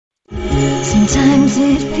Sometimes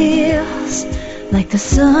it feels like the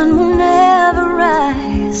sun will never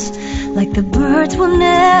rise, like the birds will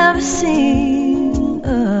never sing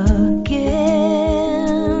again.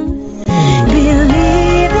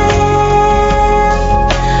 Believe in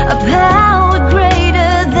a power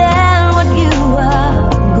greater than what you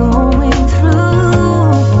are going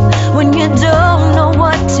through. When you don't know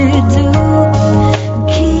what to do,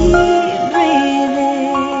 keep breathing.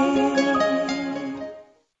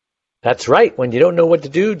 That's right. When you don't know what to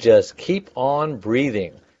do, just keep on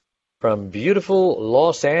breathing. From beautiful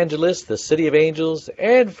Los Angeles, the city of angels,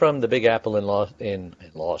 and from the Big Apple in I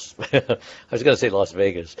was going to say Las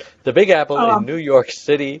Vegas. The Big Apple in New York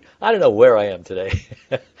City. I don't know where I am today.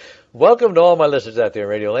 Welcome to all my listeners out there in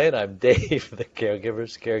Radio Land. I'm Dave, the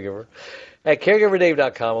caregiver's caregiver, at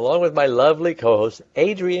caregiverdave.com, along with my lovely co-host,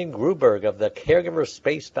 Adrienne Gruberg of the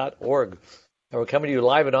caregiverspace.org. And we're coming to you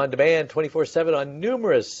live and on demand 24/7 on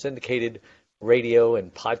numerous syndicated radio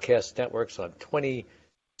and podcast networks on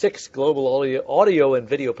 26 global audio and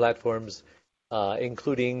video platforms,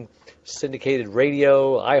 including syndicated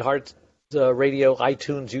radio, iHeart Radio,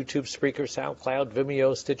 iTunes, YouTube, Spreaker, SoundCloud,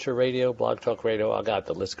 Vimeo, Stitcher Radio, Blog Talk Radio. Oh, God,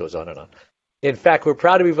 the list goes on and on. In fact, we're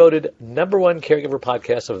proud to be voted #1 caregiver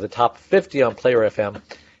podcast of the top 50 on Player FM,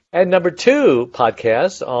 and #2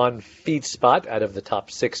 podcast on FeedSpot out of the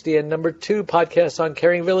top 60, and #2 podcast on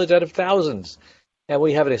Caring Village out of thousands. And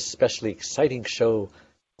we have an especially exciting show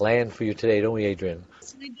planned for you today, don't we, Adrienne?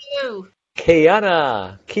 Yes, we do.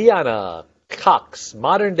 Keyonna Cox,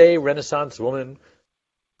 modern-day Renaissance woman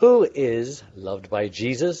who is loved by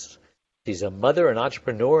Jesus. She's a mother, an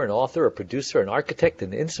entrepreneur, an author, a producer, an architect,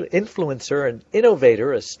 an influencer, an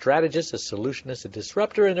innovator, a strategist, a solutionist, a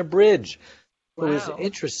disruptor, and a bridge. Wow. Who is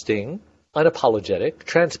interesting, unapologetic,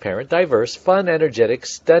 transparent, diverse, fun, energetic,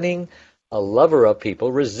 stunning, a lover of people,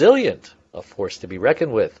 resilient, a force to be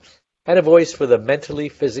reckoned with, and a voice for the mentally,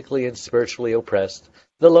 physically, and spiritually oppressed,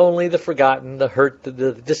 the lonely, the forgotten, the hurt,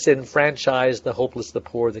 the disenfranchised, the hopeless, the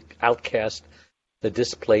poor, the outcast, the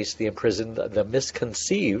displaced, the imprisoned, the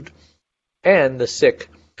misconceived, and the sick,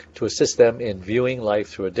 to assist them in viewing life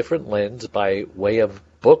through a different lens by way of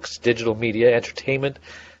books, digital media, entertainment,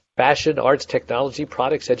 fashion, arts, technology,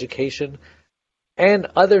 products, education, and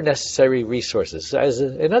other necessary resources.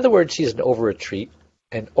 In other words, she's an overachiever.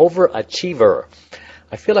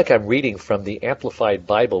 I feel like I'm reading from the Amplified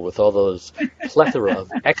Bible with all those plethora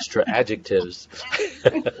of extra adjectives.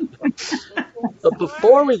 But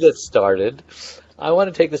before we get started, I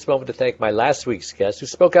want to take this moment to thank my last week's guest who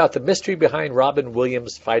spoke out the mystery behind Robin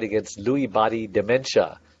Williams' fight against Lewy body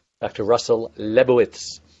dementia, Dr. Russell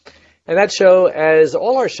Lebowitz. And that show, as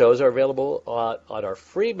all our shows, are available on our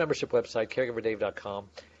free membership website, caregiverdave.com,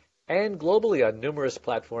 and globally on numerous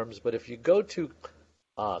platforms. But if you go to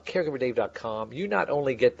caregiverdave.com, you not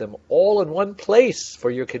only get them all in one place for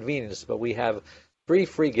your convenience, but we have 3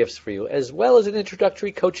 free gifts for you, as well as an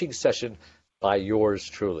introductory coaching session by yours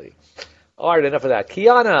truly. All right, enough of that.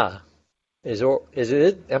 Keyonna, is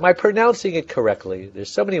it? Am I pronouncing it correctly?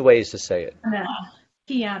 There's so many ways to say it. No,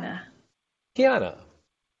 Keyonna. Keyonna.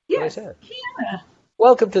 Yes, Keyonna.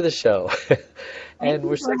 Welcome to the show. And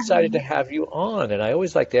we're so excited to have you on. And I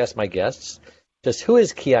always like to ask my guests, just who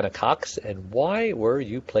is Keyonna Cox and why were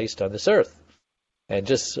you placed on this earth? And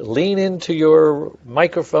just lean into your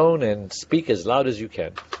microphone and speak as loud as you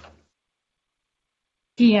can.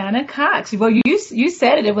 Keyonna Cox. Well, you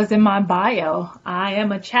said it. It was in my bio. I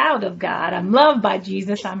am a child of God. I'm loved by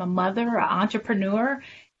Jesus. I'm a mother, an entrepreneur,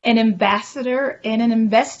 an ambassador, and an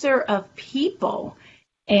investor of people.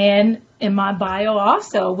 And in my bio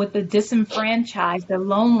also, with the disenfranchised, the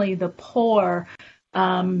lonely, the poor,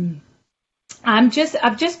 I've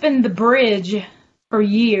just been the bridge for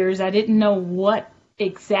years. I didn't know what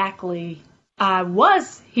exactly I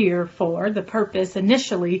was here for, the purpose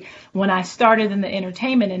initially when I started in the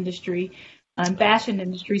entertainment industry, fashion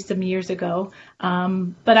industry some years ago.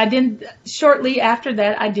 But I didn't. Shortly after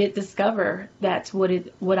that, I did discover that's what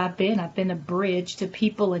I've been. I've been a bridge to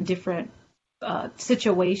people in different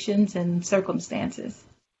situations and circumstances.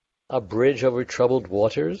 A bridge over troubled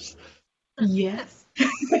waters? Yes.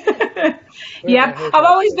 Yeah, I've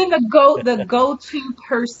always been the go-to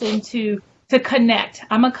person to connect.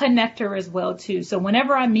 I'm a connector as well too. So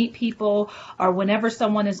whenever I meet people or whenever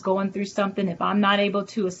someone is going through something, if I'm not able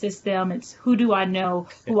to assist them, it's who do I know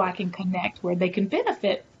who I can connect where they can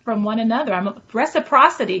benefit from one another. I'm a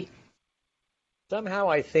reciprocity. Somehow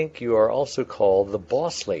I think you are also called the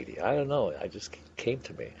boss lady. I don't know. It just came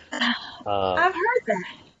to me. I've heard that.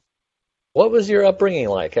 What was your upbringing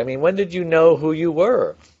like? I mean, when did you know who you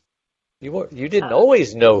were? You didn't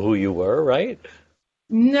always know who you were, right?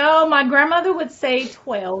 No, my grandmother would say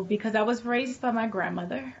 12 because I was raised by my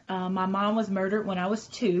grandmother. My mom was murdered when I was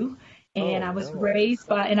 2, and Oh, I was no. raised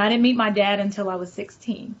by, and I didn't meet my dad until I was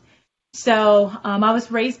 16. So I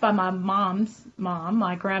was raised by my mom's mom,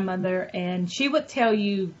 my grandmother, and she would tell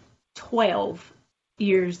you 12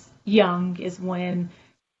 years young is when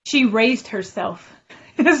she raised herself,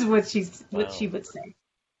 is what she Wow. would say.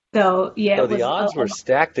 So yeah, So it the was odds were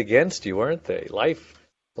stacked against you, weren't they? Life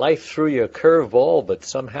threw you a curveball, but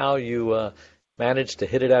somehow you managed to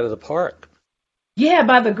hit it out of the park. yeah,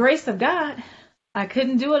 by the grace of God, I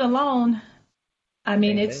couldn't do it alone. I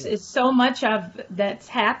mean, Amen. it's so much that's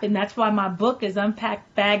happened. That's why my book is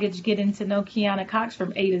Unpacked Baggage, Getting to Know Keyonna Cox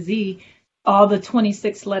from A to Z, all the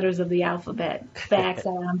 26 letters of the alphabet, facts that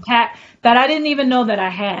I unpacked that I didn't even know that I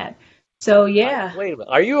had. So yeah. Wait a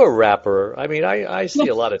minute. Are you a rapper? I mean, I see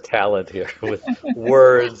a lot of talent here with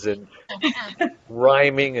words and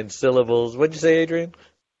rhyming and syllables. What'd you say, Adrian?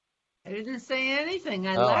 I didn't say anything.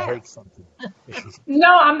 I Oh, I heard laughed. something.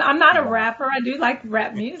 No, I'm not a Wow. rapper. I do like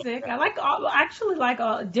rap music. I like actually like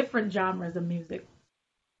all different genres of music.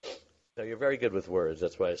 So you're very good with words.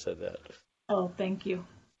 That's why I said that. Oh, thank you.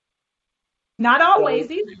 Not So,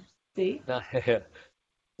 always either. See? now,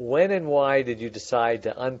 when and why did you decide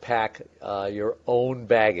to unpack your own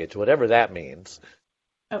baggage, whatever that means?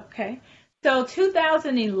 Okay. So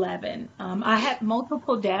 2011, I had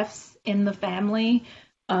multiple deaths in the family.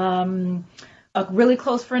 Um, a really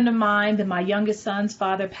close friend of mine, then my youngest son's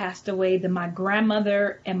father passed away, then my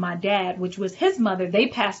grandmother and my dad, which was his mother, they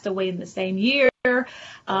passed away in the same year.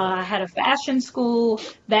 I had a fashion school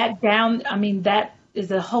I mean, that is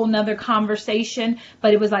a whole nother conversation,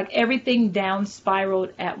 but it was like everything down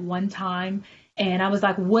spiraled at one time. And I was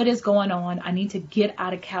like, what is going on? I need to get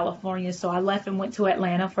out of California. So I left and went to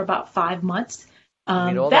Atlanta for about 5 months. You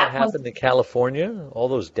mean all that That was, happened in California? All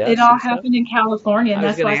those it deaths all and stuff? happened in California. And I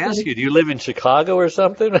was that's going why to I said, ask you, do you live in Chicago or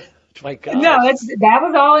something? My no, gosh. that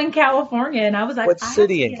was all in California. And I was like, What I have to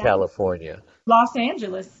city in get out. California? Los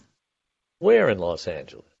Angeles, Where in Los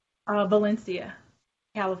Angeles? Valencia,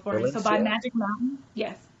 California. So by Valencia? Magic Mountain.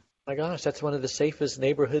 Yes. My gosh, that's one of the safest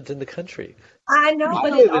neighborhoods in the country. I know, I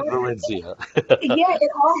but live in Valencia. yeah,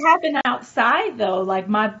 it all happened outside though. Like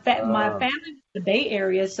my Uh, family was in the Bay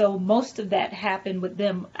Area, so most of that happened with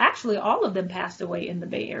them. Actually, all of them passed away in the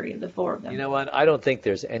Bay Area, the 4 of you them. know what? I don't think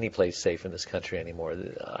there's any place safe in this country anymore.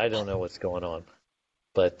 I don't know what's going on,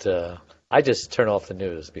 but I just turn off the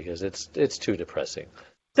news because it's too depressing.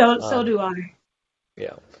 So Um, do I.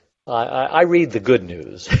 yeah, I read the good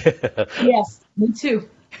news. Yes, me too.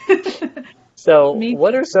 So, Me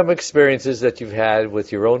what too. are some experiences that you've had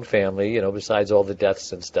with your own family, besides all the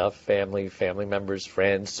deaths and stuff, family members,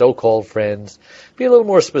 friends, so-called friends? Be a little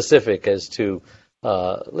more specific as to,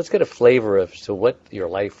 let's get a flavor of to what your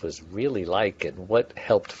life was really like and what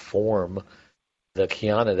helped form the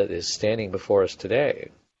Keyonna that is standing before us today,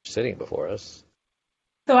 sitting before us.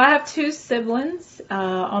 So I have 2 siblings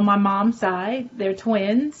on my mom's side. They're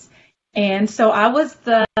twins. And so I was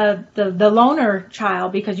the loner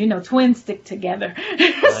child because twins stick together.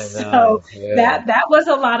 I So know, yeah. that was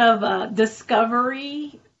a lot of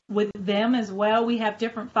discovery with them as well. We have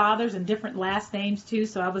different fathers and different last names too.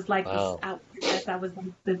 So I was like this Wow. outcast. I was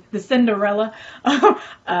the Cinderella,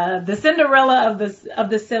 the Cinderella of the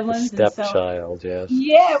The siblings. And so stepchild, yes.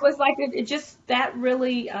 yeah, it was like it just that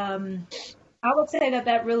really. I would say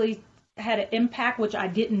that really had an impact, which I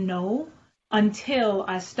didn't know until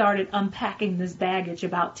I started unpacking this baggage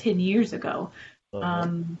about 10 years ago, Uh-huh.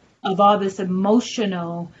 of all this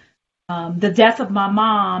emotional, the death of my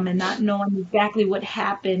mom and not knowing exactly what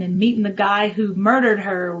happened and meeting the guy who murdered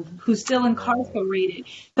her, who's still Wow. incarcerated.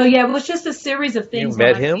 So yeah, it was just a series of You things when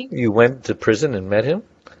met I him? came. You went to prison and met him?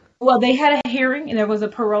 Well, they had a hearing, and there was a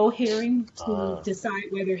parole hearing to Ah. decide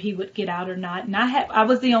whether he would get out or not. And I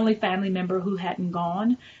was the only family member who hadn't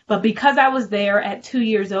gone. But because I was there at 2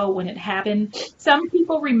 years old when it happened, some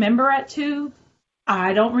people remember at 2.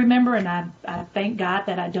 I don't remember, and I thank God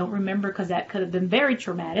that I don't remember because that could have been very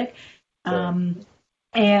traumatic. Sure.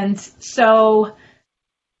 And so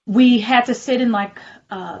we had to sit in like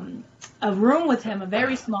a room with him, a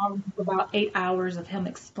very small room, for about 8 hours of him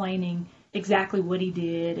explaining exactly what he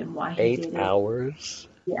did and why he Eight did it. hours?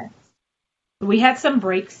 Yeah. We had some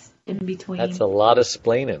breaks in That's between. a lot of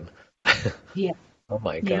splaining. Yeah. Oh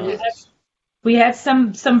my Yeah. gosh. We had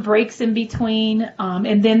some breaks in between.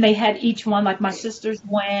 And then they had each one, like my sisters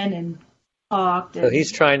went and talked So he's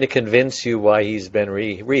and trying to convince you why he's been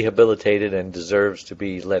rehabilitated and deserves to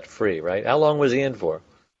be let free, right? How long was he in for?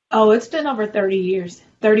 oh, it's been over 30 years.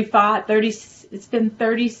 35, 30, it's been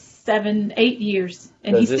 37, 8 years.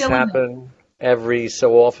 And Does he's this still in there. happen every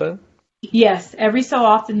so often? Yes, every so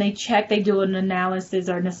often they do an analysis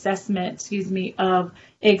or an assessment, of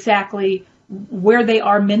exactly where they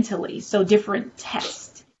are mentally. So different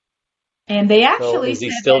tests. And they So actually is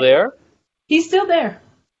he said still that there? he's still there.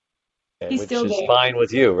 Okay, He's which still is there. fine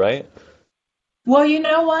with you, right? Well, you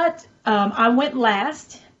know what? I went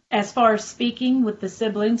last as far as speaking with the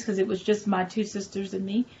siblings because it was just my two sisters and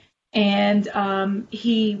me. And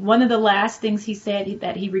one of the last things he said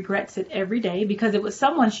that he regrets it every day because it was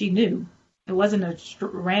someone she knew. It wasn't a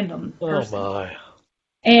random Oh person. my.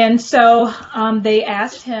 And so they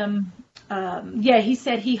asked him, he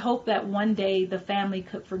said he hoped that one day the family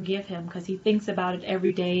could forgive him because he thinks about it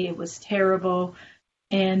every day. It was terrible.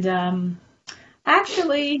 And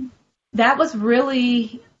actually, that was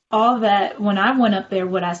really all that when I went up there,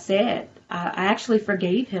 what I said. I actually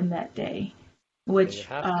forgave him that day, Well, you which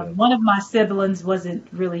have to. one of my siblings wasn't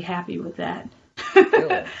really happy with that.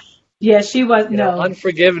 Really. Yeah, she was, You know, no.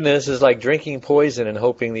 unforgiveness is like drinking poison and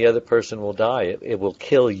hoping the other person will die. It will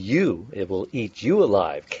kill you. It will eat you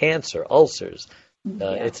alive. Cancer, ulcers.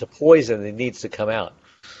 Yeah, It's a poison that needs to come out.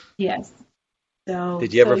 yes. So,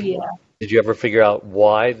 Did you so ever yeah. did you ever figure out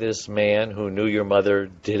why this man who knew your mother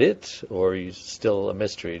did it, or are you still a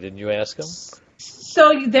mystery? Didn't you ask him?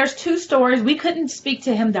 So there's two stories. We couldn't speak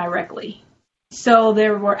to him directly. So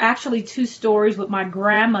there were actually two stories with my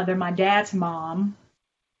grandmother, my dad's mom,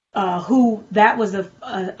 who that was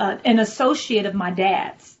an associate of my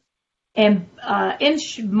dad's. And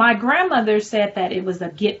my grandmother said that it was a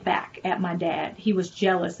get back at my dad. He was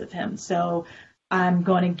jealous of him. So I'm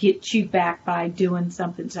going to get you back by doing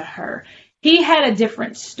something to her. He had a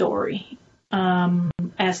different story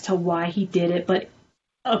as to why he did it. But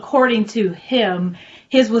according to him,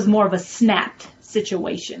 his was more of a snapped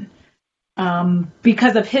situation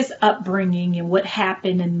because of his upbringing and what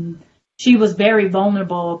happened. And she was very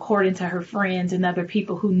vulnerable, according to her friends and other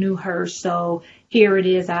people who knew her. So here it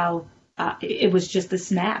is. It was just a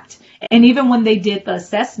snapped. And even when they did the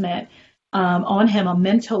assessment on him, a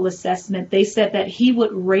mental assessment, they said that he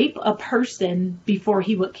would rape a person before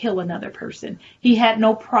he would kill another person. He had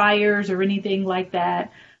no priors or anything like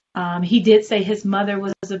that. He did say his mother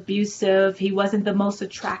was abusive. He wasn't the most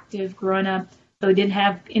attractive growing up, so he didn't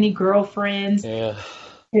have any girlfriends. Yeah.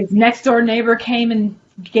 His next door neighbor came and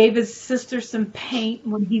gave his sister some paint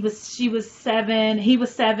when she was 7. He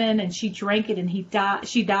was 7, and she drank it, and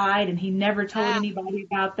she died, and he never told anybody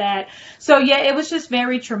about that. So yeah, it was just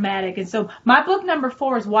very traumatic. And so my book number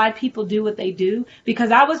 4 is Why People Do What They Do,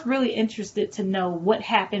 because I was really interested to know what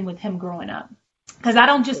happened with him growing up. Because I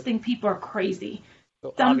don't just think people are crazy.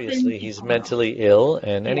 So Something obviously he's people know. mentally ill,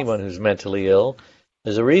 and anyone Yes. who's mentally ill,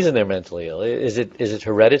 there's a reason they're mentally ill. Is it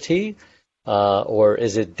heredity, or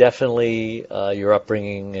is it definitely your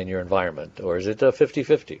upbringing and your environment, or is it a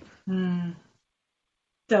 50-50?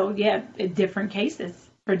 So yeah, different cases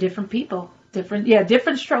for different people.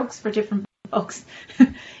 Different strokes for different folks.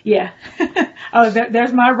 Yeah. Oh,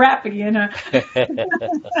 there's my rap again.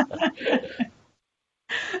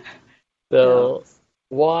 So So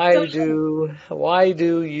why yeah.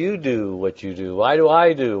 do you do what you do? Why do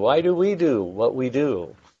I do? Why do we do what we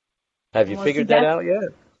do? Have you Well, see, figured that out yet?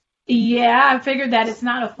 I figured that it's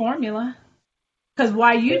not a formula. Because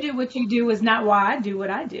why you do what you do is not why I do what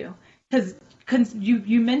I do. Because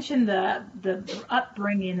you mentioned the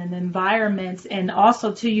upbringing and the environments, and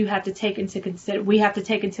also too we have to take into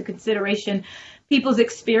consideration people's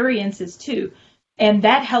experiences too, and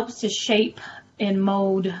that helps to shape and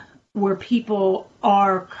mold where people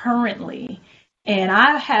are currently. And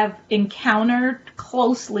I have encountered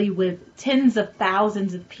closely with tens of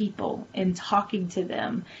thousands of people and talking to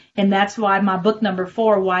them. And that's why my book number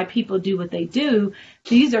 4, Why People Do What They Do,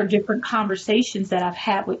 these are different conversations that I've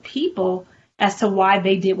had with people as to why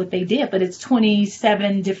they did what they did. But it's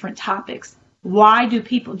 27 different topics. Why do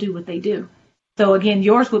people do what they do? So again,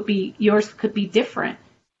 yours could be different.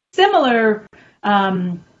 Similar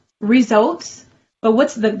results. But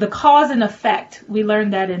what's the cause and effect? We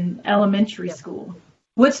learned that in elementary school.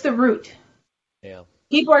 What's the root? Yeah.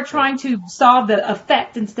 People are trying to solve the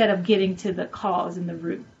effect instead of getting to the cause and the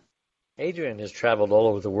root. Adrienne has traveled all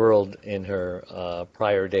over the world in her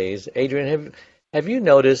prior days. Adrienne, have you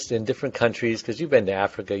noticed in different countries, because you've been to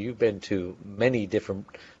Africa, you've been to many different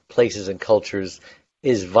places and cultures,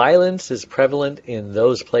 is violence as prevalent in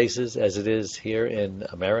those places as it is here in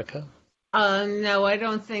America? No, I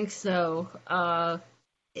don't think so.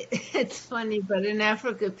 It's funny, but in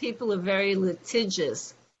Africa, people are very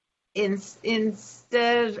litigious.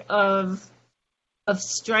 Instead of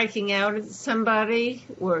striking out at somebody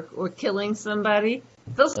or killing somebody,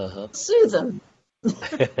 they'll sue them,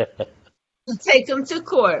 take them to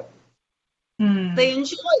court. They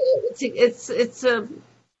enjoy it.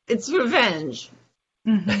 It's revenge.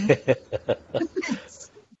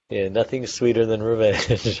 Yeah, nothing sweeter than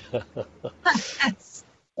revenge.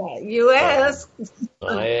 You asked.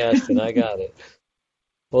 I asked and I got it.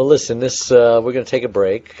 Well, listen, we're going to take a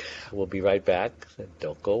break. We'll be right back.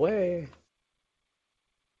 Don't go away.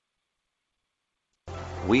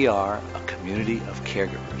 We are a community of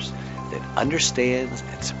caregivers that understands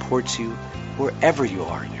and supports you wherever you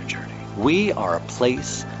are in your journey. We are a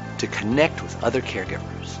place to connect with other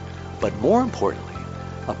caregivers, but more importantly,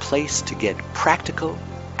 a place to get practical,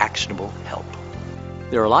 actionable help.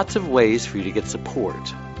 There are lots of ways for you to get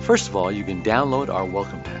support. First of all, you can download our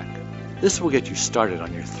welcome pack. This will get you started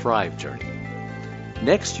on your Thrive journey.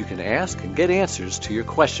 Next, you can ask and get answers to your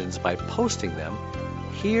questions by posting them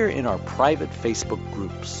here in our private Facebook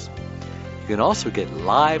groups. You can also get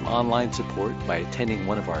live online support by attending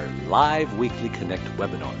one of our live weekly Connect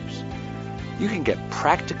webinars. You can get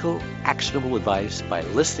practical, actionable advice by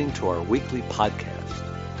listening to our weekly podcast.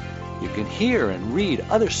 You can hear and read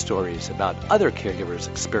other stories about other caregivers'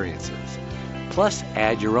 experiences. Plus,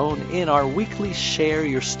 add your own in our weekly Share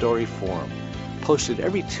Your Story forum, posted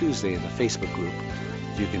every Tuesday in the Facebook group.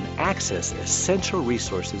 You can access essential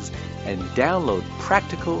resources and download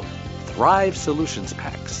practical Thrive Solutions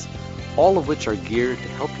packs, all of which are geared to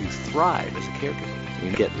help you thrive as a caregiver.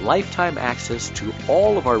 You get lifetime access to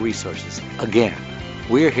all of our resources. Again,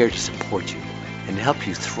 we're here to support you and help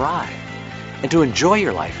you thrive and to enjoy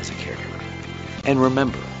your life as a caregiver. And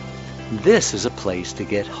remember, this is a place to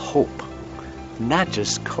get hope, not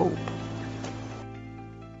just cope.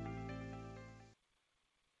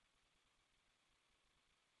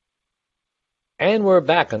 And we're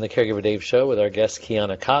back on the Caregiver Dave Show with our guest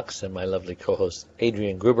Keyonna Cox and my lovely co-host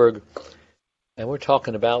Adrienne Gruberg. And we're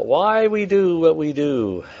talking about why we do what we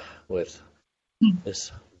do with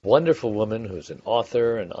this wonderful woman who's an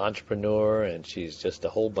author, an entrepreneur, and she's just a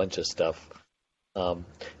whole bunch of stuff.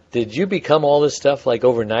 Did you become all this stuff like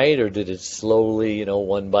overnight, or did it slowly,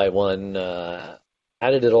 one by one? How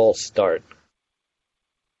did it all start?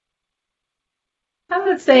 I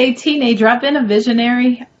would say teenager. I've been a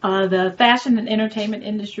visionary. The fashion and entertainment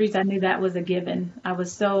industries, I knew that was a given. I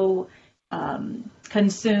was so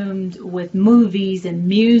consumed with movies and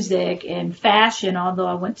music and fashion, although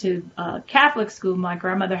I went to Catholic school. My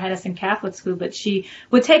grandmother had us in Catholic school, but she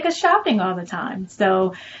would take us shopping all the time.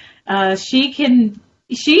 So she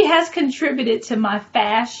has contributed to my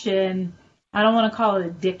fashion. I don't want to call it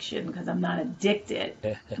addiction because I'm not addicted,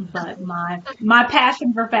 but my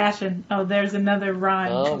passion for fashion. Oh, there's another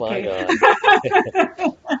rhyme. Oh, my God.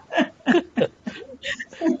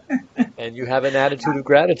 And you have an attitude of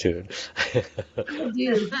gratitude. I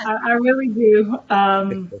do. I really do.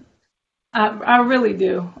 I really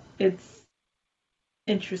do. It's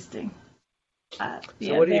interesting. So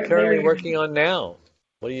what are you currently working on now?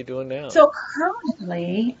 What are you doing now? So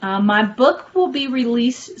currently, my book will be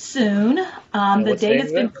released soon. The date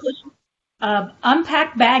has been pushed.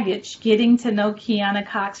 Unpacked Baggage, Getting to Know Keyonna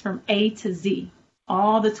Cox from A to Z.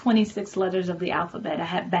 All the 26 letters of the alphabet. I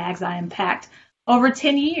had bags I unpacked over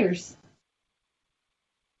 10 years.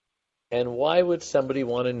 And why would somebody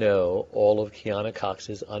want to know all of Keyonna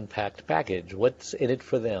Cox's unpacked baggage? What's in it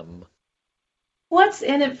for them? What's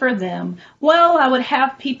in it for them? Well, I would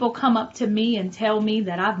have people come up to me and tell me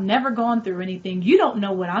that I've never gone through anything. You don't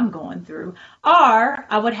know what I'm going through. Or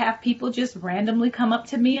I would have people just randomly come up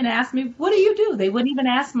to me and ask me, what do you do? They wouldn't even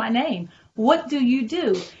ask my name. What do you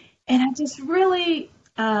do? And I just really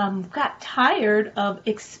got tired of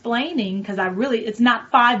explaining because it's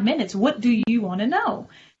not 5 minutes. What do you want to know?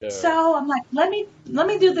 Sure. So I'm like, let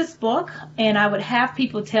me do this book. And I would have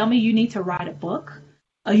people tell me, you need to write a book.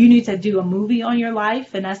 You need to do a movie on your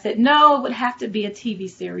life. And I said, no, it would have to be a TV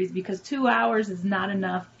series because 2 hours is not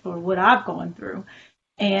enough for what I've gone through.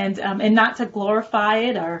 And not to glorify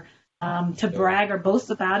it or to brag or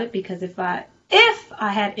boast about it, because if I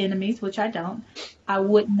had enemies, which I don't, I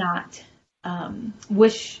would not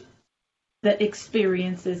wish the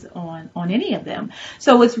experiences on any of them.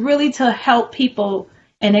 So it's really to help people,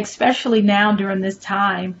 and especially now during this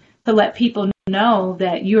time, to let people know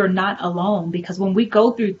that you're not alone, because when we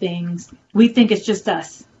go through things, we think it's just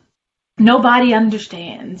us. Nobody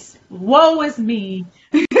understands. Woe is me.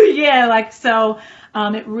 Yeah, like so.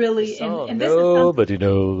 It really and this nobody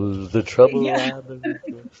knows the trouble. Yeah,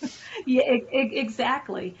 yeah,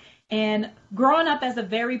 exactly. And growing up as a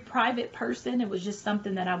very private person, it was just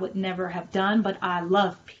something that I would never have done. But I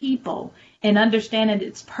love people and understanding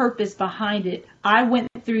its purpose behind it. I went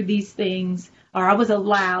through these things, or I was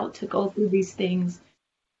allowed to go through these things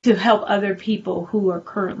to help other people who are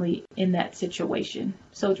currently in that situation.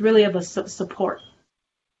 So it's really of a support.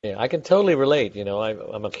 Yeah, I can totally relate.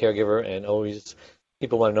 I'm a caregiver, and always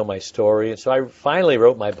people want to know my story. And so I finally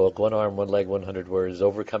wrote my book, One Arm, One Leg, 100 Words,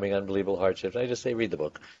 Overcoming Unbelievable Hardships. I just say, read the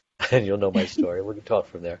book, and you'll know my story. We can talk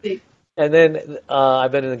from there. And then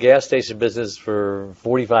I've been in the gas station business for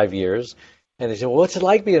 45 years. And they said, well, what's it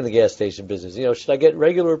like being in the gas station business? Should I get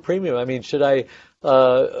regular or premium? I mean, should I,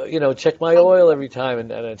 check my oil every time?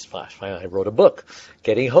 And it's fine. I wrote a book,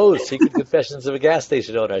 Getting Hosed, Secret Confessions of a Gas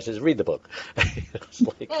Station Owner. I said, read the book. It's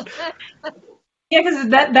like, yeah, because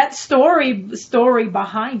that story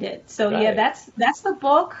behind it. So right. yeah, that's the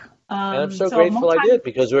book. And I'm so grateful I did,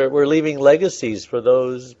 because we're leaving legacies for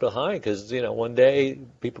those behind. Because one day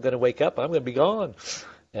people are going to wake up, I'm going to be gone.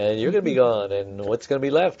 And you're going to be gone, and what's going to be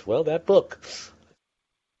left? Well, that book.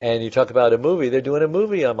 And you talk about a movie. They're doing a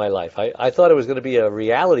movie on my life. I thought it was going to be a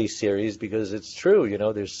reality series, because it's true.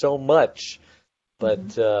 There's so much.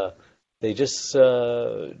 But they just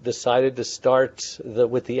decided to start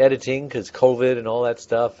with the editing, because COVID and all that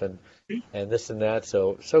stuff, and this and that.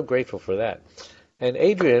 So grateful for that. And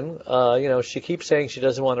Adrienne, she keeps saying she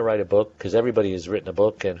doesn't want to write a book, because everybody has written a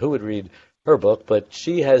book, and who would read her book? But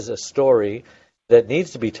she has a story that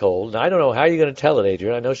needs to be told. And I don't know how you're going to tell it,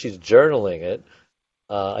 Adrienne. I know she's journaling it.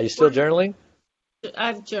 Are you still journaling?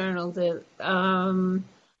 I've journaled it. That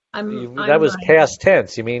was past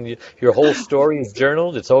tense. You mean your whole story is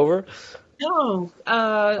journaled? It's over? No.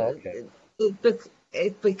 Okay.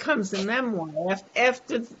 It becomes a memoir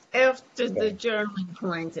after the journaling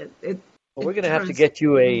point. Well, we're going to have to get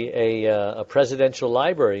you a presidential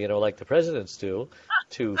library, like the presidents do,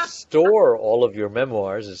 to store all of your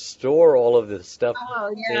memoirs and store all of the stuff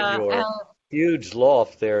in your huge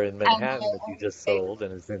loft there in Manhattan that you just sold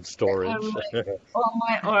and is in storage. All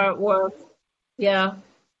my artwork. Yeah.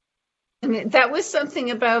 I mean, that was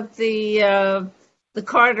something about the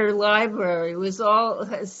Carter Library. It was all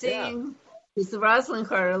seeing. It was the Rosalind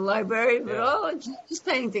Carter Library, but all of his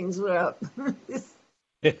paintings were up.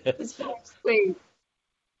 It's very sweet.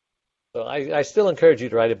 So I still encourage you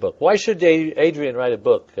to write a book. Why should Adrienne write a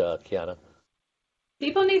book, Keyonna?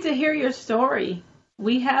 People need to hear your story.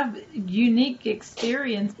 We have unique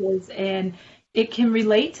experiences, and it can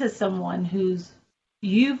relate to someone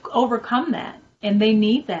you've overcome that, and they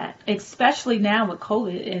need that, especially now with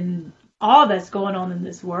COVID and all that's going on in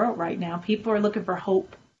this world right now. People are looking for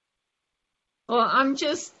hope. Well, I'm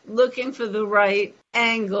just looking for the right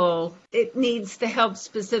angle. It needs to help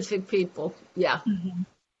specific people. Yeah. Mm-hmm.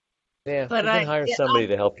 Yeah, but you can hire somebody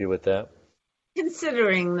to help you with that.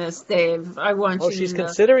 Considering this, Dave, I want you to know. Oh, she's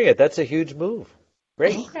considering it. That's a huge move.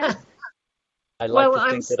 Great. I'd like to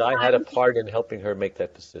think that I had a part in helping her make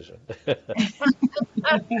that decision.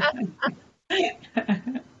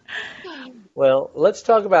 Well, let's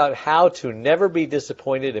talk about how to never be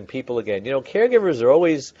disappointed in people again. Caregivers are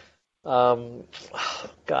always,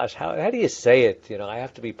 gosh, how do you say it? I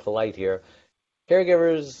have to be polite here.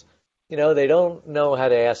 Caregivers, they don't know how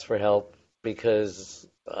to ask for help, because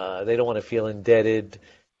they don't want to feel indebted.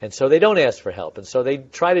 And so they don't ask for help. And so they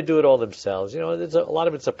try to do it all themselves. There's a lot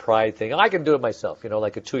of it's a pride thing. I can do it myself,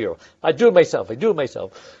 like a 2-year-old. I do it myself.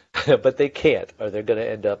 But they can't, or they're going to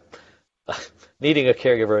end up needing a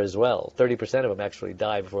caregiver as well. 30% of them actually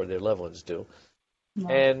die before their loved ones do. Wow.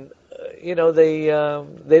 And, they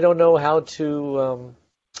don't know how to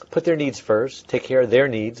put their needs first, take care of their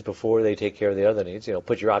needs before they take care of the other needs.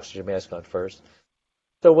 Put your oxygen mask on first.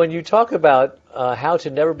 So when you talk about how to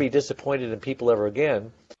never be disappointed in people ever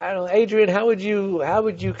again, I don't know, Adrienne, how would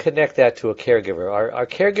you connect that to a caregiver? Are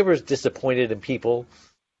caregivers disappointed in people?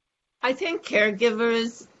 I think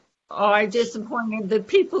caregivers are disappointed that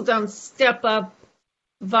people don't step up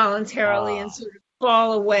voluntarily and sort of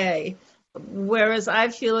fall away. Whereas I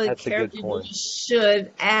feel like caregivers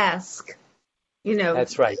should ask.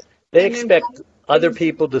 That's right. They expect other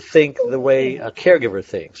people to think the way a caregiver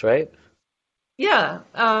thinks, right? Yeah.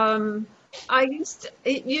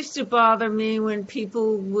 It used to bother me when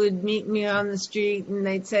people would meet me on the street and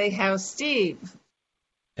they'd say, "How's Steve?"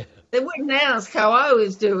 They wouldn't ask how I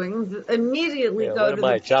was doing. Immediately go to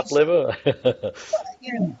my chopped liver.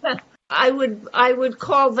 I would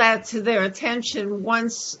call that to their attention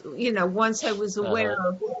once I was aware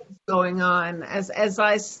of what was going on. As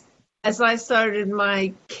I started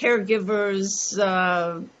my caregiver's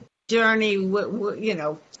journey,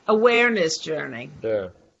 awareness journey.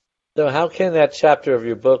 Sure. So how can that chapter of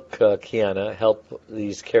your book, Keyonna, help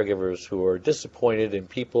these caregivers who are disappointed in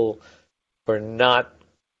people for not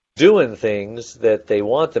doing things that they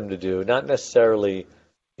want them to do, not necessarily,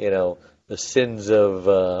 the the sins of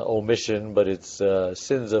omission, but it's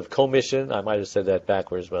sins of commission. I might have said that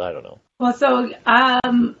backwards, but I don't know. Well, so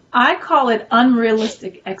I call it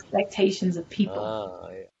unrealistic expectations of people.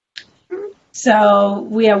 Yeah. So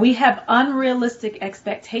we have unrealistic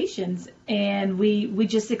expectations, and we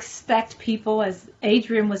just expect people, as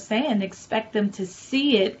Adrian was saying, expect them to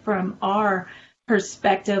see it from our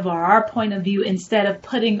perspective or our point of view instead of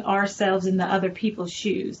putting ourselves in the other people's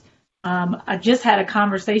shoes. I just had a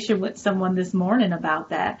conversation with someone this morning about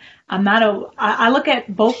that. I look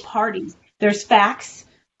at both parties. There's facts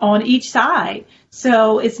on each side.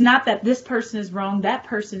 So it's not that this person is wrong, that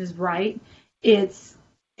person is right.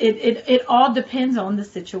 It all depends on the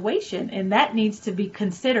situation, and that needs to be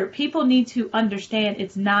considered. People need to understand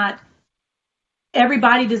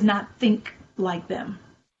everybody does not think like them.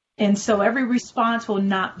 And so every response will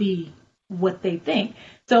not be what they think.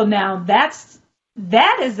 So now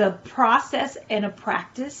that is a process and a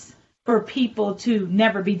practice for people to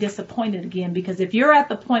never be disappointed again. Because if you're at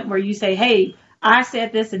the point where you say, hey, I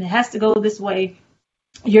said this and it has to go this way,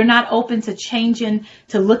 you're not open to changing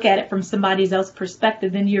to look at it from somebody else's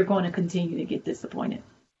perspective, then you're going to continue to get disappointed.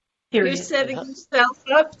 Period. You're setting yourself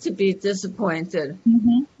up to be disappointed.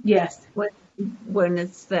 Mm-hmm. Yes. When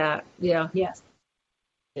it's that, yeah. Yes.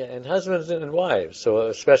 Yeah, and husbands and wives. So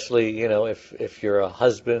especially, if you're a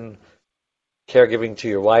husband caregiving to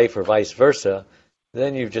your wife or vice versa,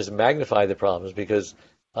 then you've just magnified the problems because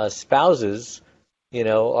spouses,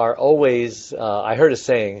 are always, I heard a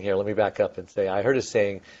saying here, let me back up and say, I heard a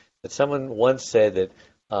saying that someone once said that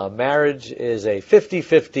marriage is a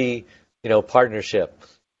 50-50, partnership.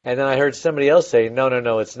 And then I heard somebody else say,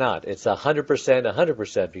 no, it's not. It's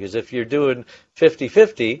 100%, because if you're doing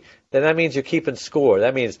 50-50, then that means you're keeping score.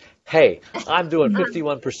 That means, hey, I'm doing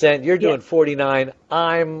 51%, you're doing 49,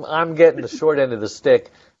 I'm getting the short end of the stick.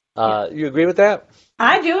 You agree with that?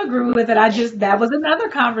 I do agree with it. That was another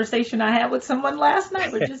conversation I had with someone last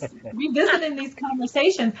night. We're just revisiting these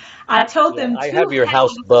conversations. I told them I have your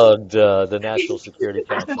house bugged, the National Security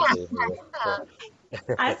Council.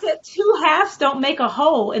 I said 2 halves don't make a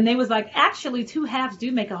whole, and they was like, actually 2 halves do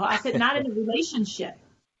make a whole. I said, not in a relationship.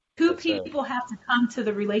 Two people have to come to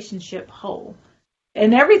the relationship whole.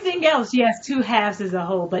 And everything else, yes, 2 halves is a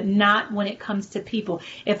whole, but not when it comes to people.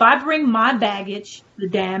 If I bring my baggage, the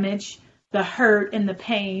damage, the hurt and the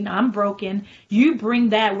pain, I'm broken, you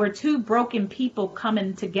bring that. We're two broken people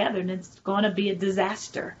coming together, and it's going to be a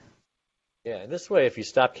disaster. Yeah, and this way, if you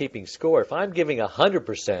stop keeping score, if I'm giving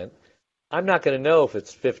 100%, I'm not going to know if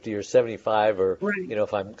it's 50 or 75 or,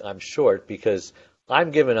 if I'm short, because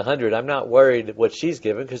I'm giving 100. I'm not worried what she's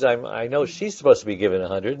giving because I know she's supposed to be giving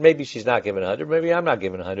 100. Maybe she's not giving 100. Maybe I'm not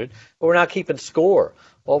giving 100. But we're not keeping score.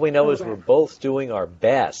 All we know is we're both doing our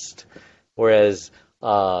best. Whereas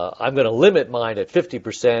I'm going to limit mine at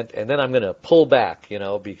 50%, and then I'm going to pull back,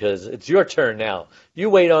 because it's your turn now. You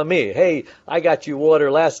wait on me. Hey, I got you water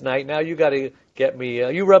last night. Now you got to get me,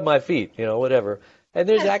 you rub my feet, whatever. And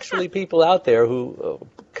there's actually people out there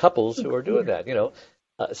couples who are doing that,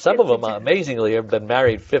 Some of them, amazingly, have been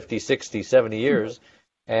married 50, 60, 70 years,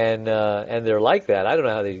 and they're like that. I don't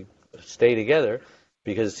know how they stay together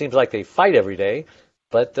because it seems like they fight every day.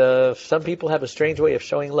 But some people have a strange way of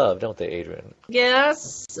showing love, don't they, Adrian?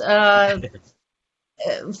 Yes.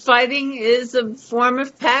 Fighting is a form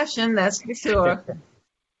of passion, that's for sure.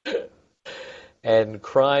 And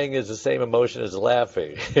crying is the same emotion as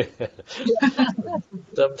laughing.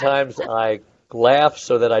 Sometimes I laugh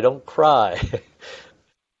so that I don't cry.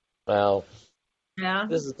 Well,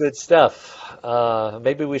 This is good stuff.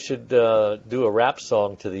 Maybe we should do a rap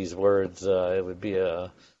song to these words. It would be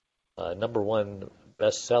a #1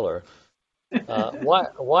 bestseller.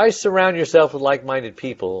 Why surround yourself with like-minded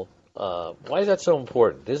people? Why is that so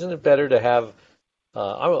important? Isn't it better to have,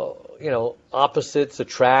 opposites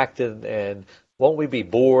attract and won't we be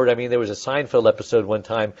bored? I mean, there was a Seinfeld episode one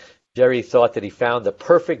time. Jerry thought that he found the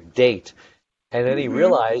perfect date, and then he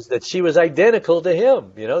realized that she was identical to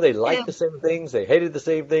him. They liked the same things, they hated the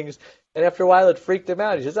same things, and after a while it freaked him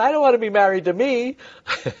out. He says, I don't want to be married to me.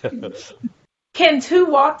 Can two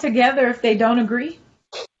walk together if they don't agree?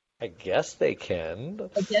 I guess they can.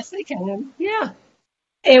 Yeah.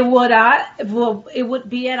 It would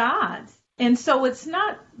be at odds. And so it's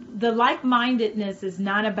not, the like-mindedness is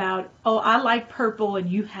not about, I like purple and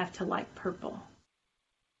you have to like purple.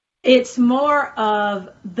 It's more of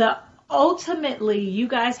ultimately you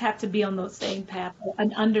guys have to be on the same path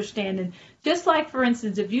and understanding. Just like, for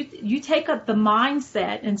instance, if you take up the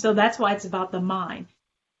mindset, and so that's why it's about the mind.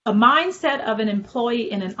 A mindset of an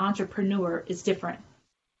employee and an entrepreneur is different.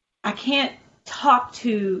 I can't talk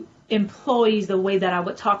to employees the way that I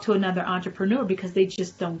would talk to another entrepreneur because they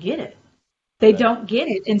just don't get it. They don't get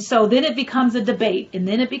it. And so then it becomes a debate, and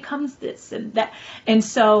then it becomes this and that. And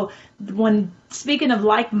so when speaking of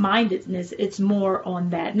like-mindedness, it's more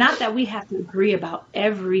on that. Not that we have to agree about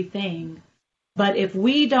everything, but if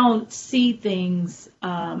we don't see things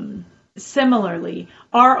similarly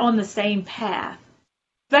or on the same path,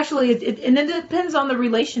 especially, and it depends on the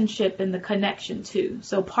relationship and the connection too.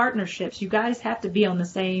 So partnerships, you guys have to be on the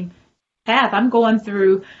same path. I'm going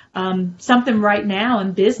through something right now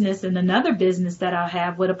in business, and another business that I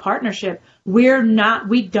have with a partnership. We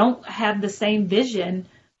don't have the same vision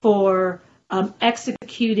for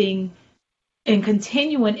executing and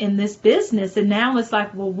continuing in this business. And now it's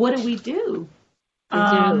like, well, what do we do?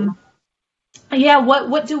 Yeah,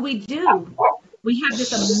 what do we do? We have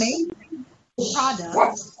this amazing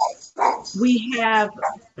product. We have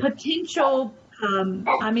potential,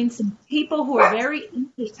 some people who are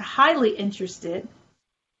highly interested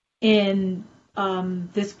in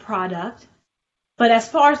this product. But as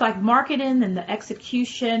far as like marketing and the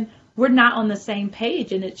execution, we're not on the same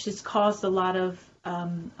page, and it's just caused a lot of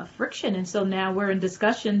friction. And so now we're in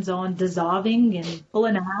discussions on dissolving and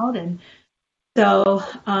pulling out. And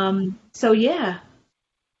so yeah,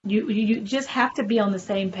 you just have to be on the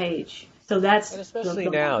same page. So that's, and especially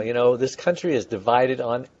now, this country is divided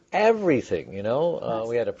on everything.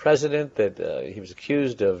 We had a president that he was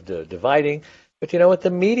accused of dividing, but you know what? The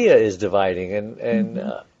media is dividing, and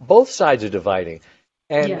both sides are dividing.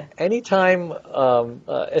 And anytime,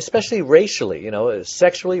 especially racially,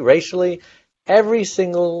 sexually, racially, every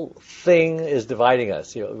single thing is dividing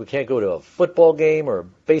us. We can't go to a football game or a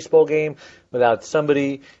baseball game without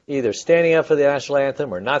somebody either standing up for the national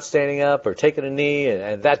anthem or not standing up or taking a knee,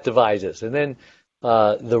 and that divides us. And then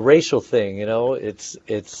the racial thing,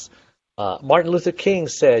 it's Martin Luther King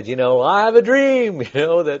said, I have a dream,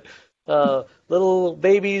 that little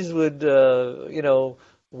babies would,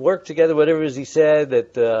 work together, whatever it is he said,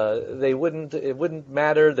 that it wouldn't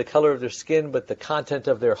matter the color of their skin, but the content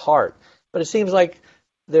of their heart. But it seems like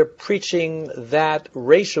they're preaching that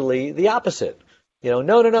racially the opposite.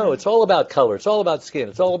 No, it's all about color. It's all about skin.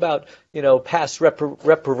 It's all about, past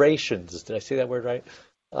reparations. Did I say that word right?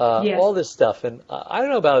 Yes. All this stuff. And I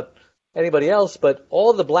don't know about anybody else, but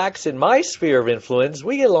all the blacks in my sphere of influence,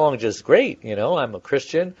 we get along just great. I'm a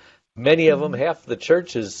Christian. Many of them, half the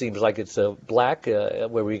churches seems like it's a black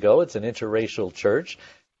where we go. It's an interracial church.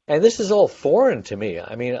 And this is all foreign to me.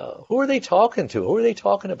 I mean, who are they talking to? Who are they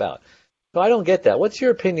talking about? So I don't get that. What's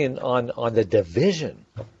your opinion on the division?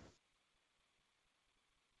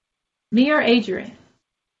 Me or Adrian?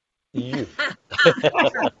 You.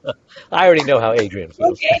 I already know how Adrian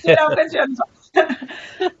feels.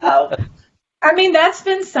 That's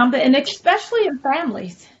been something, and especially in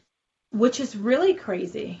families, which is really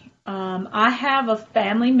crazy. I have a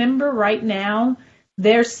family member right now,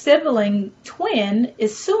 their sibling twin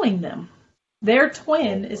is suing them. Their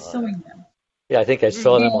twin is suing them. Yeah, I think I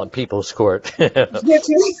saw them on People's Court.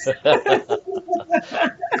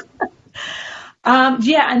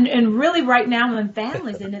 And really right now in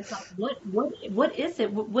families, and it's like, what is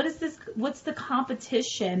it? What is this? What's the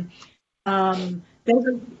competition? One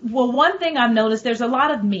thing I've noticed, there's a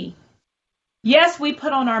lot of me. Yes, we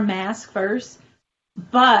put on our mask first,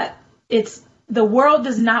 but the world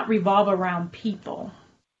does not revolve around people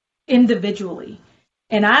individually.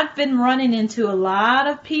 And I've been running into a lot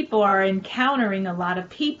of people, or encountering a lot of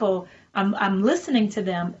people. I'm listening to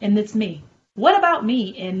them, and it's me. What about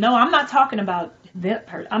me? And no, I'm not talking about that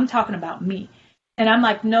person. I'm talking about me. And I'm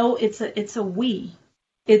like, no, it's a we.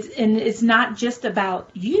 It's not just about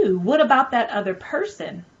you. What about that other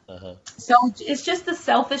person? Uh-huh. So it's just the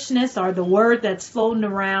selfishness, or the word that's floating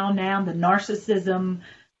around now, the narcissism,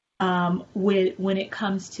 when it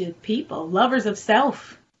comes to people. Lovers of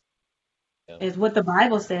self is what the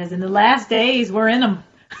Bible says. In the last days, we're in them.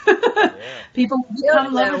 People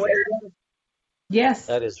become lovers of self. Yes.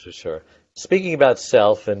 That is for sure. Speaking about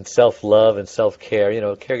self and self-love and self-care,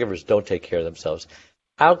 caregivers don't take care of themselves.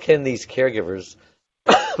 How can these caregivers,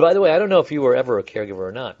 by the way, I don't know if you were ever a caregiver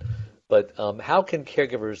or not, but how can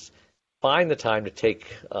caregivers find the time to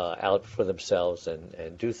take out for themselves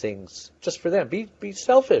and do things just for them? Be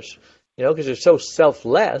selfish, because they're so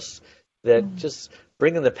selfless that just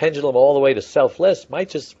bringing the pendulum all the way to selfless might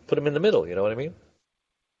just put them in the middle. You know what I mean?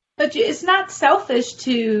 But it's not selfish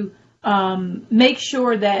to make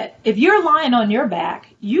sure that if you're lying on your back,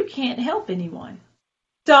 you can't help anyone.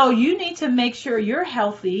 So you need to make sure you're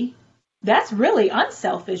healthy. That's really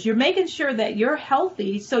unselfish. You're making sure that you're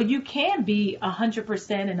healthy so you can be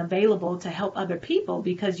 100% and available to help other people.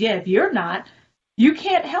 Because, if you're not, you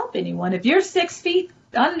can't help anyone. If you're 6 feet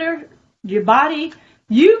under your body,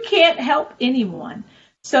 you can't help anyone.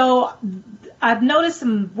 So I've noticed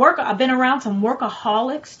some work. I've been around some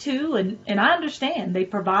workaholics too, and I understand they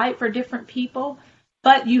provide for different people,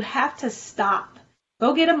 but you have to stop.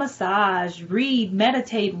 Go get a massage, read,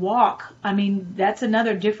 meditate, walk. I mean, that's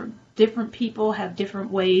another different people have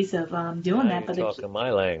different ways of doing that. You're But talking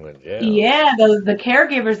my language, yeah. yeah, the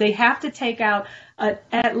caregivers, they have to take out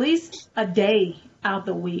at least a day out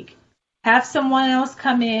the week. Have someone else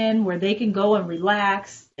come in where they can go and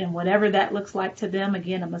relax, and whatever that looks like to them.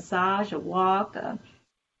 Again, a massage, a walk,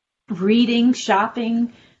 reading,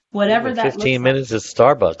 shopping, whatever Even that looks 15 minutes at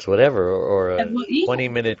Starbucks, whatever, or a like.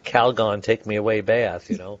 20-minute Calgon take me away bath,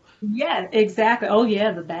 you know. Yeah, exactly. Oh,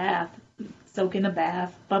 yeah, the bath. Soak in a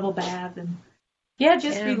bath, bubble bath, and yeah,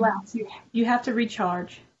 just relax. You have to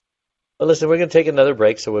recharge. Well, listen, we're going to take another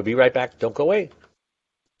break, so we'll be right back. Don't go away.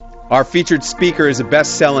 Our featured speaker is a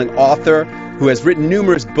best-selling author who has written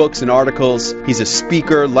numerous books and articles. He's a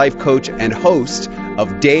speaker, life coach, and host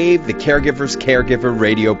of Dave the Caregiver's Caregiver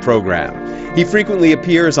radio program. He frequently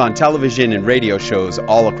appears on television and radio shows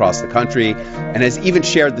all across the country and has even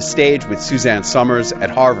shared the stage with Suzanne Summers at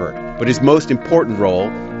Harvard. But his most important role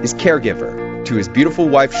is caregiver to his beautiful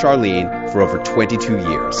wife Charlene for over 22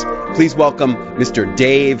 years. Please welcome Mr.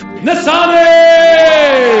 Dave Nasani!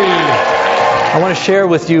 I want to share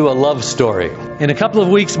with you a love story. In a couple of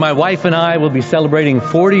weeks, my wife and I will be celebrating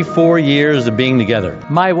 44 years of being together.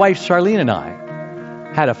 My wife, Charlene, and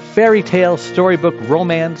I had a fairy tale, storybook,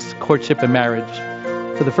 romance, courtship, and marriage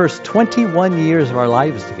for the first 21 years of our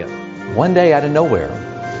lives together. One day, out of nowhere,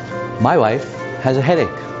 my wife has a headache,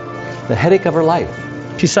 the headache of her life.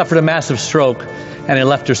 She suffered a massive stroke, and it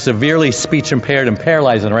left her severely speech impaired and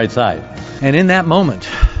paralyzed on the right side. And in that moment,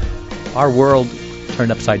 our world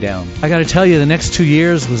turned upside down. I got to tell you, the next 2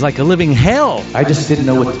 years was like a living hell. I just didn't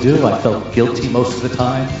know what to do. I felt guilty most of the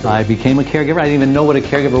time. I became a caregiver. I didn't even know what a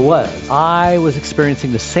caregiver was. I was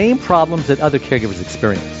experiencing the same problems that other caregivers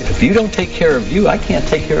experience. If you don't take care of you, I can't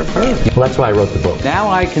take care of her. Well, that's why I wrote the book. Now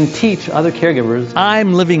I can teach other caregivers.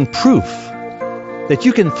 I'm living proof that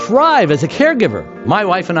you can thrive as a caregiver. My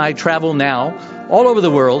wife and I travel now all over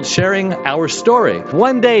the world sharing our story.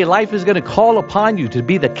 One day, life is going to call upon you to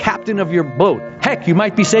be the captain of your boat. Heck, you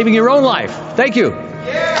might be saving your own life. Thank you.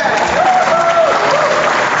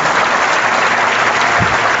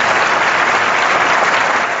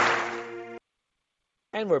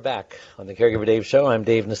 And we're back on the Caregiver Dave Show. I'm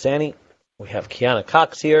Dave Nasani. We have Keyonna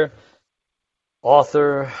Cox here,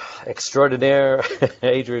 author extraordinaire,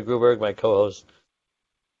 Adrian Gruberg, my co-host.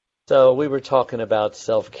 So we were talking about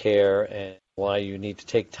self-care and why you need to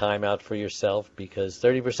take time out for yourself, because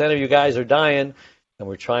 30% of you guys are dying, and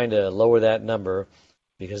we're trying to lower that number,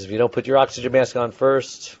 because if you don't put your oxygen mask on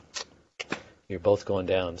first, you're both going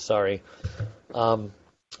down. Sorry. So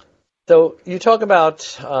you talk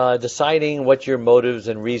about deciding what your motives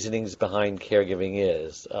and reasonings behind caregiving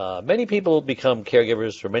is. Many people become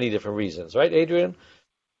caregivers for many different reasons, right, Adrian?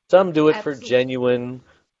 Some do it Absolutely. for genuine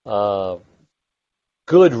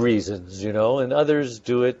good reasons, you know, and others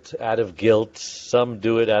do it out of guilt. Some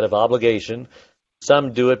do it out of obligation.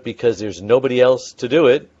 Some do it because there's nobody else to do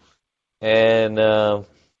it. And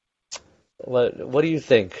what do you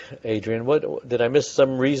think, Adrian? What did I miss?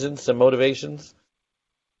 Some reasons, some motivations?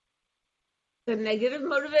 The negative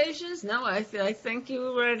motivations? No, I think you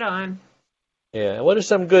were right on. Yeah. And what are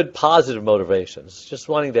some good positive motivations? Just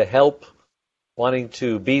wanting to help, wanting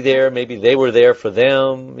to be there. Maybe they were there for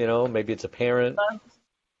them. You know, maybe it's a parent.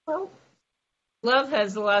 Well, love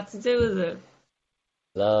has a lot to do with it.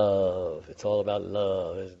 Love. It's all about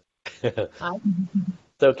love, isn't it?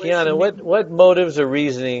 So, Keyonna, what motives or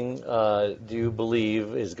reasoning do you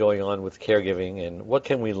believe is going on with caregiving, and what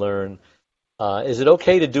can we learn? Is it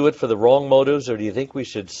okay to do it for the wrong motives, or do you think we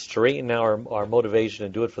should straighten our motivation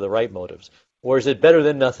and do it for the right motives? Or is it better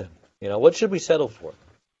than nothing? You know, what should we settle for?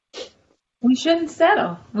 We shouldn't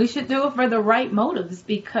settle. We should do it for the right motives,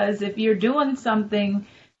 because if you're doing something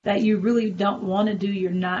that you really don't want to do, you're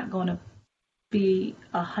not going to be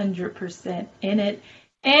 100% in it,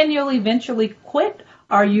 and you'll eventually quit,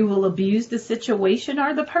 or you will abuse the situation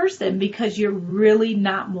or the person because you're really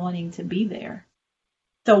not wanting to be there.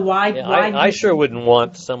 So why? I sure wouldn't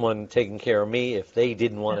want someone taking care of me if they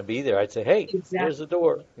didn't want to be there. I'd say, hey, Here's the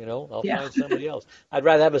door. You know, I'll find somebody else. I'd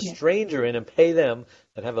rather have a stranger in and pay them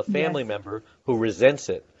than have a family member who resents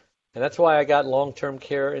it. And that's why I got long-term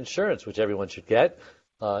care insurance, which everyone should get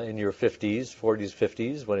in your 50s, 40s,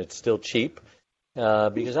 50s, when it's still cheap.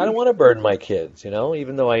 Because I don't want to burden my kids, you know,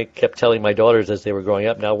 even though I kept telling my daughters as they were growing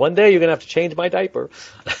up, now one day you're going to have to change my diaper.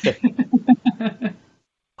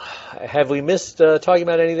 Have we missed talking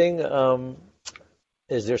about anything?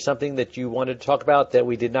 Is there something that you wanted to talk about that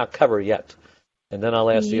we did not cover yet? and then I'll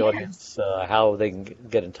ask the Yes. audience how they can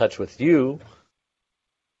get in touch with you.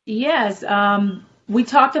 Yes. We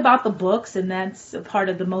talked about the books, and that's a part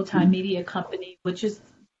of the multimedia company, which is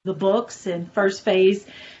the books and first phase.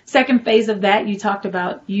 Second phase of that, you talked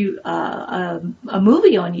about a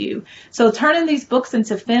movie on you. So turning these books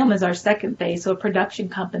into film is our second phase. So a production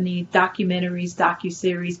company, documentaries,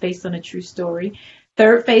 docuseries based on a true story.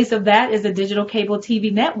 Third phase of that is a digital cable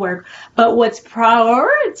TV network. But what's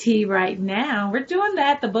priority right now, we're doing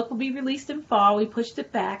that. The book will be released in fall. We pushed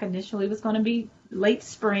it back. Initially, it was going to be late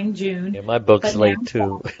spring, June. Yeah, my book's But late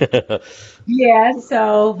now too. yeah,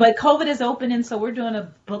 so, but COVID is opening, so we're doing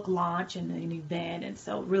a book launch and an event, and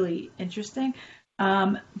so really interesting.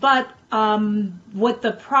 What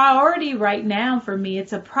the priority right now for me,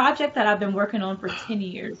 it's a project that I've been working on for 10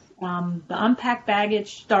 years. The Unpacked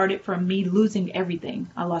Baggage started from me losing everything.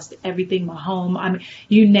 I lost everything, my home, I mean,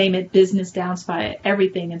 you name it, business, downside,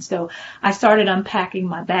 everything. And so I started unpacking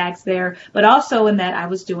my bags there, but also in that I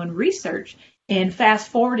was doing research. And fast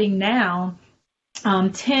forwarding now,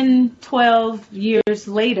 10, 12 years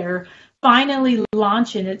later, finally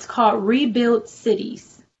launching. It's called Rebuild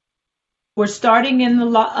Cities. We're starting in the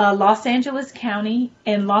Los Angeles County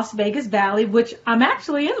and Las Vegas Valley, which I'm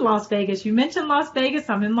actually in Las Vegas. You mentioned Las Vegas.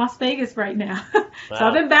 I'm in Las Vegas right now. Wow. So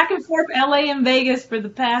I've been back and forth LA and Vegas for the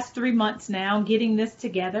past 3 months now, getting this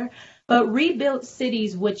together. But Rebuild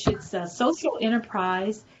Cities, which it's a social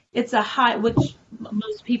enterprise. It's which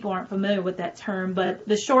most people aren't familiar with that term, but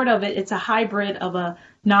the short of it, it's a hybrid of a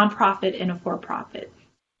nonprofit and a for-profit.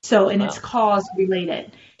 So, and it's cause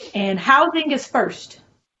related. And housing is first.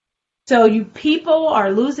 So people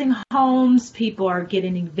are losing homes, people are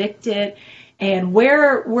getting evicted, and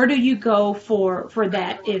where do you go for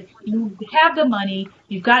that? If you have the money,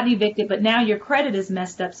 you've gotten evicted, but now your credit is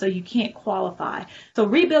messed up, so you can't qualify. So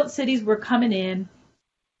Rebuild Cities, we're coming in,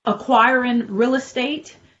 acquiring real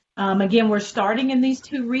estate. Again, we're starting in these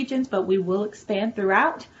 2 regions, but we will expand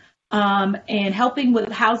throughout, and helping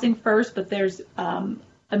with housing first, but there's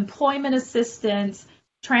employment assistance,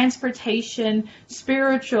 transportation,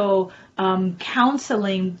 spiritual,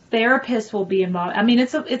 counseling, therapists will be involved. I mean,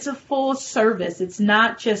 it's a full service. It's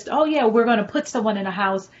not just, oh yeah, we're going to put someone in a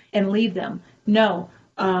house and leave them. No.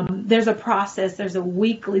 There's a process. There's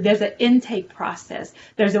an intake process.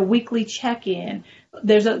 There's a weekly check-in.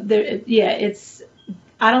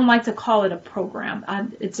 I don't like to call it a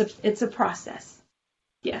program. It's a process.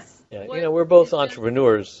 Yes. Yeah, we're both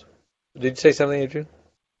entrepreneurs. Did you say something, Adrian?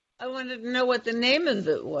 I wanted to know what the name of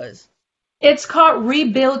it was. It's called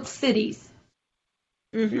Rebuild Cities.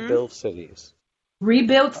 Mm-hmm. Rebuild Cities.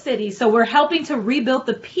 Rebuild Cities. So we're helping to rebuild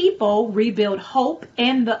the people, rebuild hope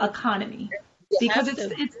and the economy. Because it's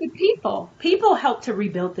the people. People help to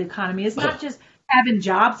rebuild the economy. It's not just having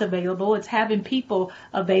jobs available. It's having people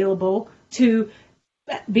available to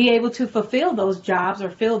be able to fulfill those jobs or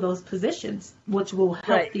fill those positions, which will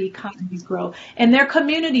help the economies grow. And they're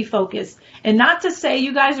community focused. And not to say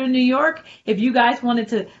you guys are in New York, if you guys wanted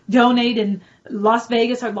to donate in Las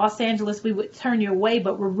Vegas or Los Angeles, we would turn your way,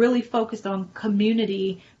 but we're really focused on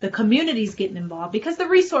community. The community's getting involved because the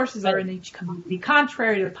resources are in each community,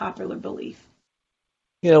 contrary to popular belief.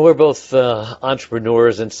 We're both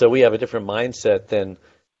entrepreneurs, and so we have a different mindset than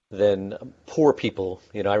poor people.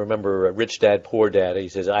 I remember Rich Dad, Poor Dad. He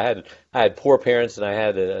says, I had poor parents and I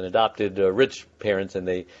had an adopted rich parents, and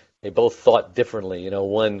they both thought differently.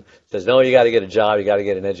 One says, no, you got to get a job, you got to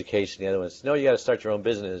get an education. The other one says, no, you got to start your own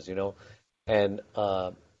business. And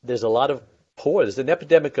there's a lot of poor. There's an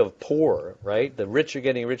epidemic of poor, right? The rich are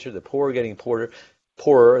getting richer, the poor are getting poorer.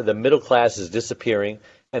 The middle class is disappearing,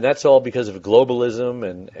 and that's all because of globalism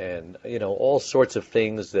and all sorts of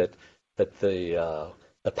things that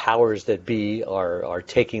the powers that be are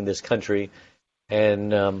taking this country.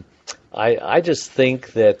 And I just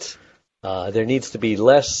think that there needs to be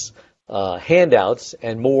less handouts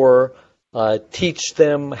and more teach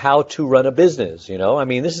them how to run a business. I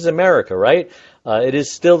mean, this is America, right? It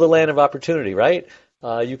is still the land of opportunity, right?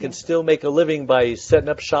 You can still make a living by setting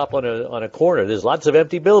up shop on a corner. There's lots of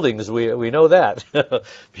empty buildings. We know that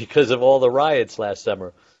because of all the riots last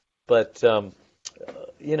summer. But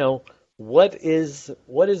what is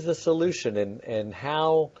the solution, and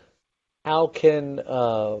how can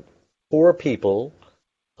poor people,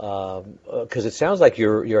 because it sounds like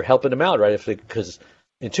you're helping them out, right? Because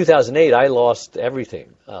in 2008 I lost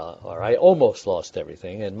everything, or I almost lost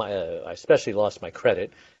everything, and I especially lost my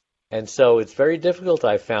credit, and so it's very difficult,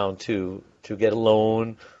 I found, to get a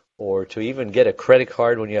loan or to even get a credit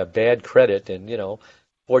card when you have bad credit. And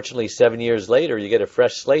fortunately 7 years later you get a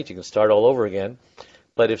fresh slate, you can start all over again.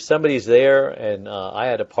 But if somebody's there, and I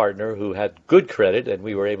had a partner who had good credit, and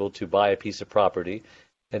we were able to buy a piece of property.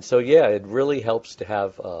 And so, yeah, it really helps to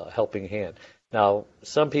have a helping hand. Now,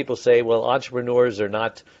 some people say, well, entrepreneurs are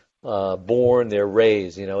not born, they're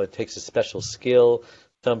raised. It takes a special skill.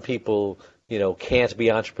 Some people, can't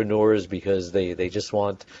be entrepreneurs because they just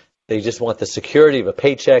want the security of a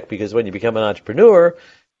paycheck, because when you become an entrepreneur,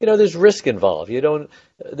 there's risk involved.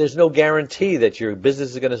 There's no guarantee that your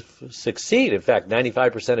business is going to succeed. In fact,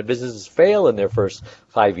 95% of businesses fail in their first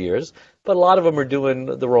 5 years, but a lot of them are doing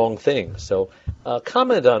the wrong thing. So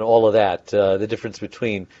comment on all of that, the difference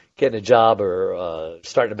between getting a job or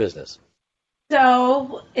starting a business.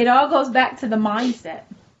 So it all goes back to the mindset.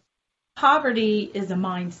 Poverty is a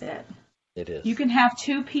mindset. It is. You can have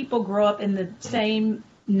two people grow up in the same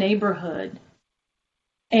neighborhood,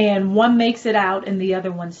 and one makes it out and the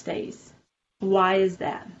other one stays. Why is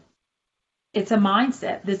that? It's a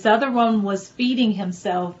mindset. This other one was feeding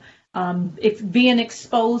himself, being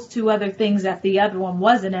exposed to other things that the other one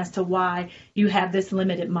wasn't, as to why you have this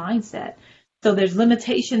limited mindset. So there's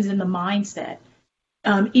limitations in the mindset.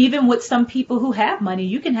 Even with some people who have money,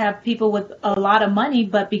 you can have people with a lot of money,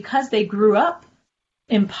 but because they grew up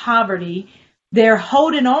in poverty, they're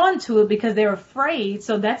holding on to it because they're afraid.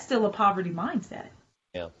 So that's still a poverty mindset.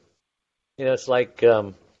 Yeah. It's like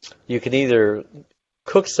you can either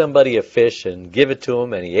cook somebody a fish and give it to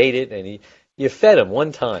him and he ate it and you fed him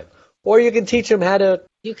one time, or you can teach him how to.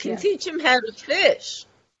 You can teach him how to fish.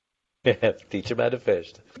 Yeah, teach him how to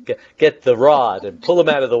fish. Get the rod and pull him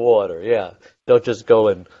out of the water. Yeah, don't just go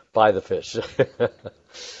and buy the fish.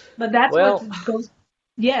 But that's what goes.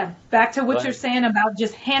 Yeah, back to what you're saying about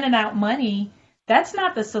just handing out money. That's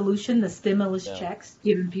not the solution. The stimulus checks,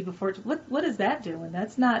 giving people what is that doing?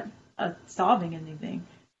 That's not solving anything.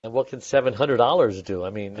 And what can $700 do? I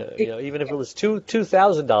mean, even if it was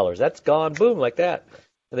 $2,000, that's gone, boom, like that.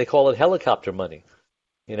 And they call it helicopter money.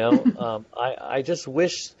 I just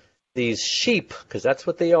wish these sheep, because that's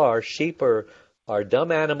what they are. Sheep are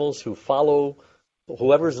dumb animals who follow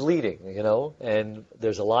whoever's leading. And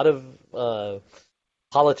there's a lot of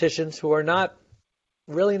politicians who are not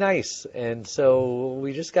really nice, and so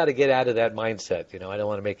we just got to get out of that mindset. I don't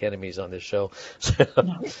want to make enemies on this show. I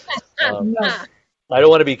don't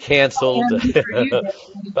want to be canceled.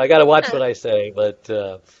 I got to watch what I say, but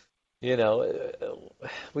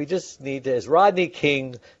we just need to, as Rodney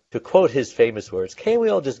King, to quote his famous words, "Can't we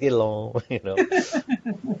all just get along?"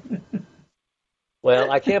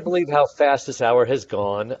 Well, I can't believe how fast this hour has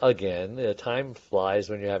gone again. Time flies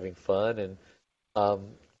when you're having fun, and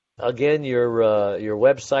again, your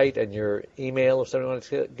website and your email, if someone wants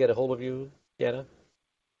to get a hold of you, Keyonna?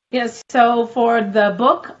 Yes, so for the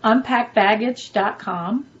book,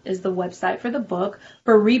 unpackbaggage.com is the website for the book.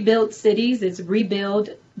 For Rebuild Cities, it's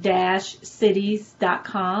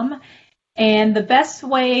rebuild-cities.com. And the best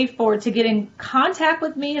way to get in contact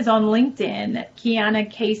with me is on LinkedIn,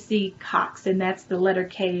 Keyonna Casey Cox, and that's the letter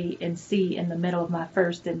K and C in the middle of my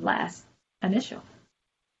first and last name,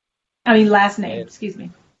 excuse me.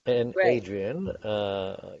 And Adrienne.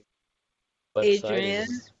 Adrienne,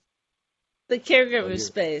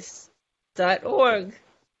 thecaregiverspace.org.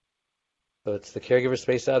 So it's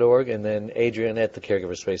thecaregiverspace.org, and then Adrienne at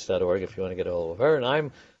thecaregiverspace.org if you want to get a hold of her.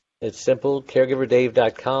 And it's simple,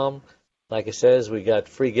 caregiverdave.com. Like it says, we got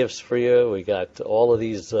free gifts for you. We got all of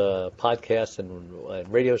these podcasts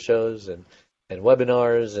and radio shows and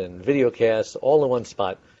webinars and videocasts all in one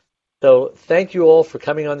spot. So thank you all for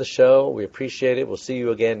coming on the show. We appreciate it. We'll see you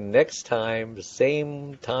again next time,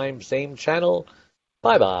 same channel.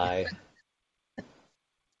 Bye-bye.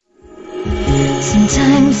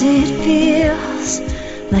 Sometimes it feels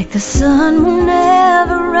like the sun will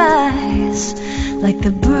never rise, like the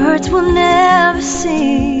birds will never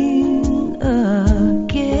sing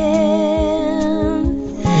again.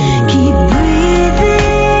 Keep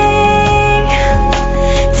breathing,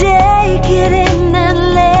 take it in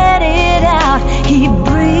and let it out. Keep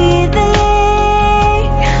breathing,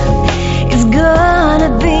 it's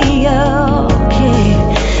gonna be okay.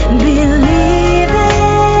 Believe in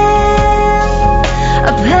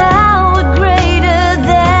a power greater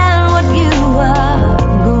than what you are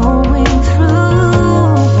going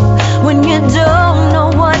through. When you don't know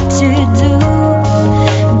what to do,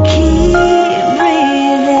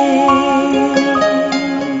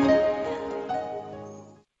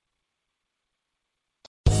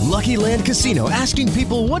 Casino asking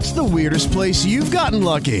people, what's the weirdest place you've gotten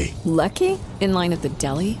lucky? Lucky? In line at the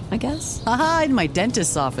deli, I guess? Aha, in my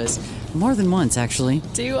dentist's office. More than once, actually.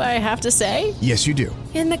 Do I have to say? Yes, you do.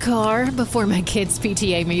 In the car before my kids'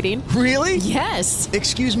 PTA meeting. Really? Yes.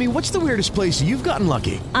 Excuse me, what's the weirdest place you've gotten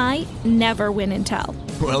lucky? I never win and tell.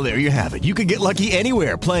 Well, there you have it. You can get lucky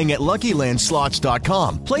anywhere, playing at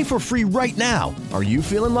LuckyLandSlots.com. Play for free right now. Are you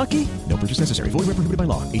feeling lucky? No purchase necessary. Void where prohibited by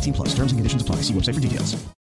law. 18 plus. Terms and conditions apply. See website for details.